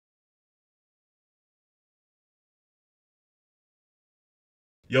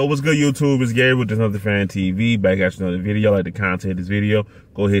Yo, what's good, YouTube? It's Gary with Another Fan TV. Back at you another video. Like the content of this video,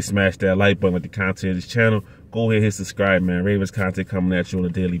 go ahead, smash that like button. Like the content of this channel, go ahead, hit subscribe, man. Ravens content coming at you on a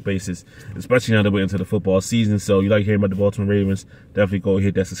daily basis, especially now that we're into the football season. So you like hearing about the Baltimore Ravens, definitely go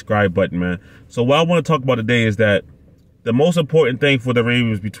hit that subscribe button, man. So what I want to talk about today is that the most important thing for the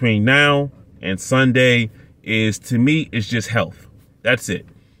Ravens between now and Sunday is, to me, is just health. That's it.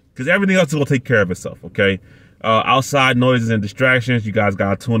 Because everything else is going to take care of itself, okay? Outside noises and distractions, you guys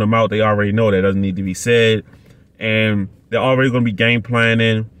got to tune them out. They already know that doesn't need to be said. And they're already going to be game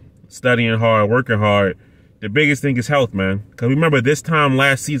planning, studying hard, working hard. The biggest thing is health, man. Because remember, this time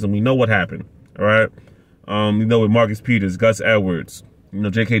last season, we know what happened, all right? You know, with Marcus Peters, Gus Edwards,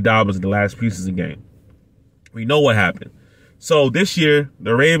 J.K. Dobbins in the last preseason game. We know what happened. So this year,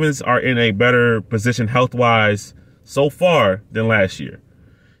 the Ravens are in a better position health-wise so far than last year.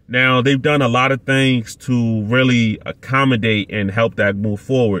 Now, they've done a lot of things to really accommodate and help that move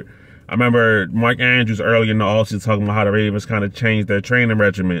forward. I remember Mark Andrews earlier in the offseason talking about how the Ravens kind of changed their training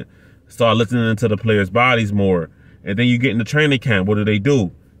regimen, start listening to the players' bodies more. And then you get into training camp. What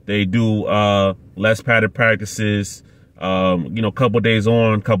do? They do less padded practices, couple days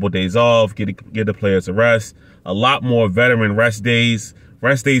on, couple days off, get the players a rest. A lot more veteran rest days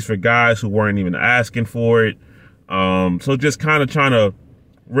for guys who weren't even asking for it. So just kind of trying to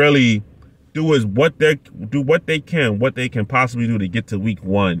really do what they can possibly do to get to week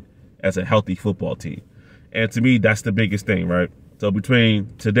one as a healthy football team. And to me, that's the biggest thing, right? So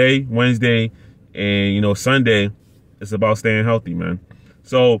between today, Wednesday, and Sunday, it's about staying healthy, man.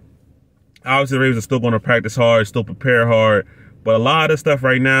 So obviously the Ravens are still going to practice hard, still prepare hard, but a lot of stuff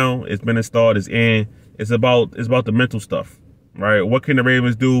right now it's been installed, is in. It's about the mental stuff, right? What can the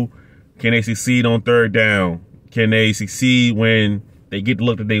Ravens do? Can they succeed on third down? Can they succeed when they get the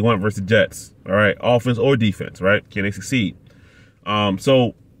look that they want versus the Jets? All right, offense or defense, right? Can they succeed?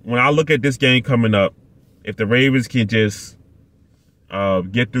 So when I look at this game coming up, if the Ravens can just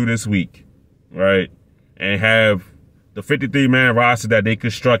get through this week, right, and have the 53-man roster that they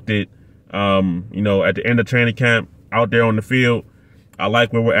constructed, at the end of training camp out there on the field, I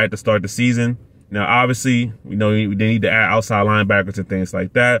like where we're at to start the season. Now, obviously, we know they need to add outside linebackers and things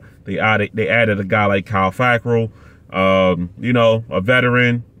like that. They added a guy like Kyle Fackrell, a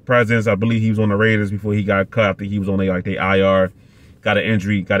veteran presence. I believe he was on the Raiders before he got cut. I think he was on the IR, got an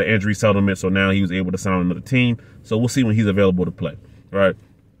injury settlement, so now he was able to sign on another team. So we'll see when he's available to play, right?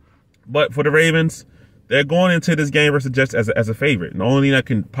 But for the Ravens, they're going into this game versus Jets as a favorite. And the only thing that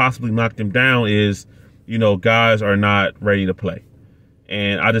can possibly knock them down is, guys are not ready to play.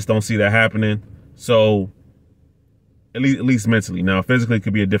 And I just don't see that happening. So, at least mentally. Now, physically, it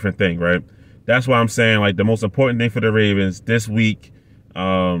could be a different thing, right? That's why I'm saying, the most important thing for the Ravens this week,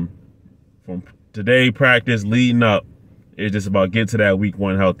 from today practice leading up, is just about getting to that week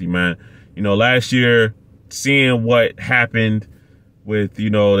one healthy, man. Last year, seeing what happened with,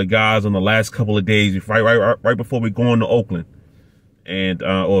 the guys on the last couple of days, right before we go on to Oakland, and,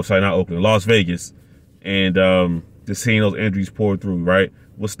 Las Vegas, and just seeing those injuries pour through, right?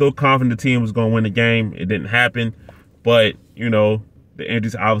 Was still confident the team was going to win the game. It didn't happen, but, the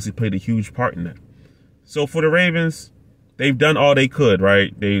injuries obviously played a huge part in that. So for the Ravens, they've done all they could,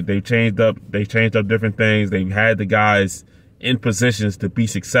 right? They changed up different things. They've had the guys in positions to be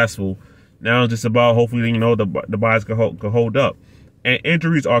successful. Now it's just about hopefully, the bodies can hold up. And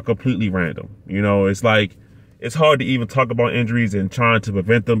injuries are completely random. It's hard to even talk about injuries and trying to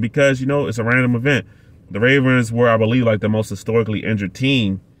prevent them because, it's a random event. The Ravens were, I believe, the most historically injured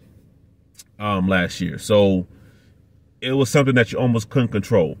team last year. So it was something that you almost couldn't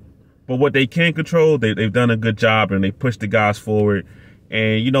control. But what they can control, they've done a good job, and they pushed the guys forward.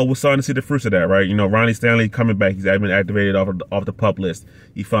 And, we're starting to see the fruits of that, right? Ronnie Stanley coming back. He's been activated off the PUP list.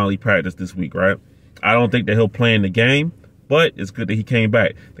 He finally practiced this week, right? I don't think that he'll play in the game, but it's good that he came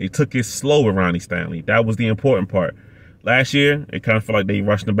back. They took it slow with Ronnie Stanley. That was the important part. Last year, it kind of felt like they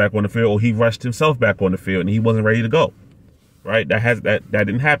rushed him back on the field, or he rushed himself back on the field, and he wasn't ready to go, right? That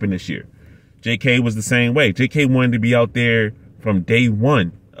didn't happen this year. J.K. was the same way. J.K. wanted to be out there from day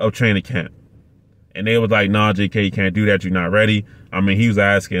one of training camp. And they was like, nah, J.K., you can't do that. You're not ready. I mean, he was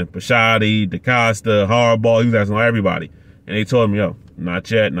asking Pashadi, DeCosta, Harbaugh. He was asking everybody. And they told him, yo, not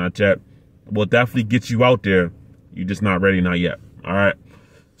yet. We'll definitely get you out there. You're just not ready, not yet. All right?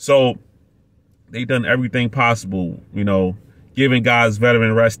 So they've done everything possible, giving guys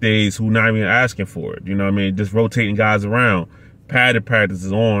veteran rest days who not even asking for it. Just rotating guys around. Padded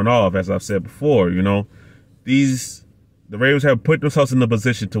practices on and off, as I've said before, the Ravens have put themselves in a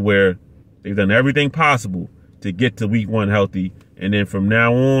position to where they've done everything possible to get to week one healthy. And then from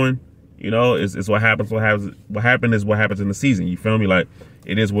now on, You know, it's what happens. What happened is what happens in the season. You feel me? Like,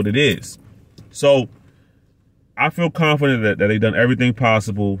 it is what it is. So I feel confident that they've done everything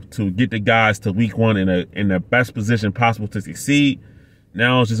possible to get the guys to week 1 in the best position possible to succeed.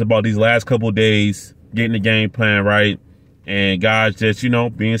 Now it's just about these last couple of days, getting the game plan right, and guys just, you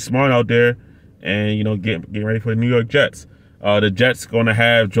know, being smart out there and, you know, getting ready for the New York Jets. The Jets going to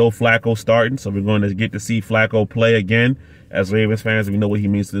have Joe Flacco starting, so we're going to get to see Flacco play again. As Ravens fans, we know what he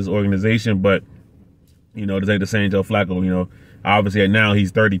means to this organization, but, you know, this ain't the same Joe Flacco. You know, obviously now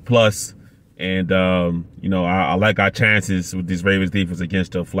he's 30 plus, and, you know, I like our chances with this Ravens defense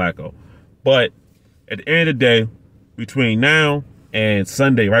against Joe Flacco. But at the end of the day, between now and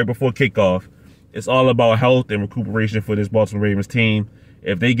Sunday, right before kickoff, it's all about health and recuperation for this Baltimore Ravens team.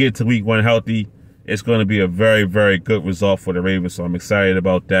 If they get to week 1 healthy, it's going to be a very, very good result for the Ravens, so I'm excited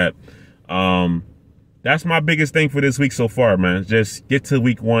about that. That's my biggest thing for this week so far, man. Just get to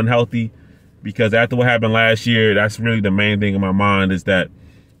week 1 healthy, because after what happened last year, that's really the main thing in my mind, is that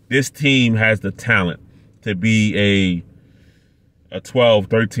this team has the talent to be a 12,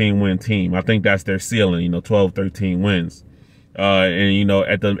 13 win team. I think that's their ceiling, you know, 12, 13 wins. And, you know,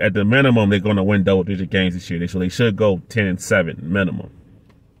 at the minimum, they're going to win double-digit games this year. So they should go 10-7 minimum.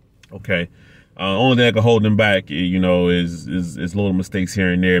 Okay. Only thing that can hold them back, you know, is little mistakes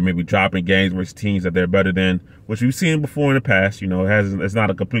here and there, maybe dropping games versus teams that they're better than, which we've seen before in the past. You know, it's not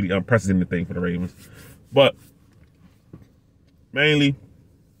a completely unprecedented thing for the Ravens. But mainly,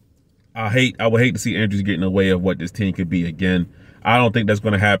 I would hate to see injuries get in the way of what this team could be again. I don't think that's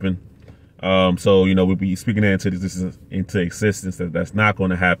going to happen. So, you know, we'll be speaking into existence that that's not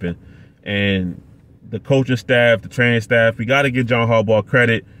going to happen. And the coaching staff, the training staff, we got to give John Harbaugh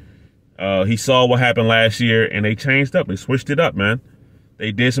credit. He saw what happened last year, and they changed up. They switched it up, man.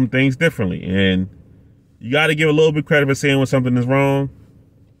 They did some things differently. And you got to give a little bit credit for seeing when something is wrong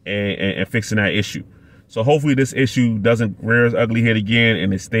and fixing that issue. So hopefully this issue doesn't rear its ugly head again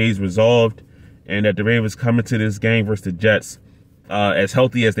and it stays resolved, and that the Ravens come into this game versus the Jets as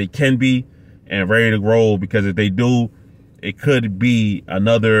healthy as they can be and ready to roll, because if they do, it could be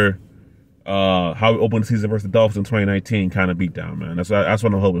another how we opened the season versus the Dolphins in 2019 kind of beatdown, man. That's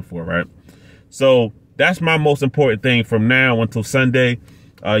what I'm hoping for, right? So that's my most important thing from now until Sunday.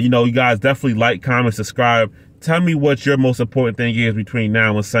 You know, you guys definitely like, comment, subscribe. Tell me what your most important thing is between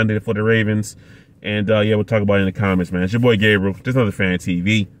now and Sunday for the Ravens. And, yeah, we'll talk about it in the comments, man. It's your boy Gabriel, just another fan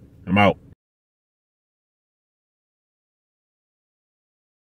TV. I'm out.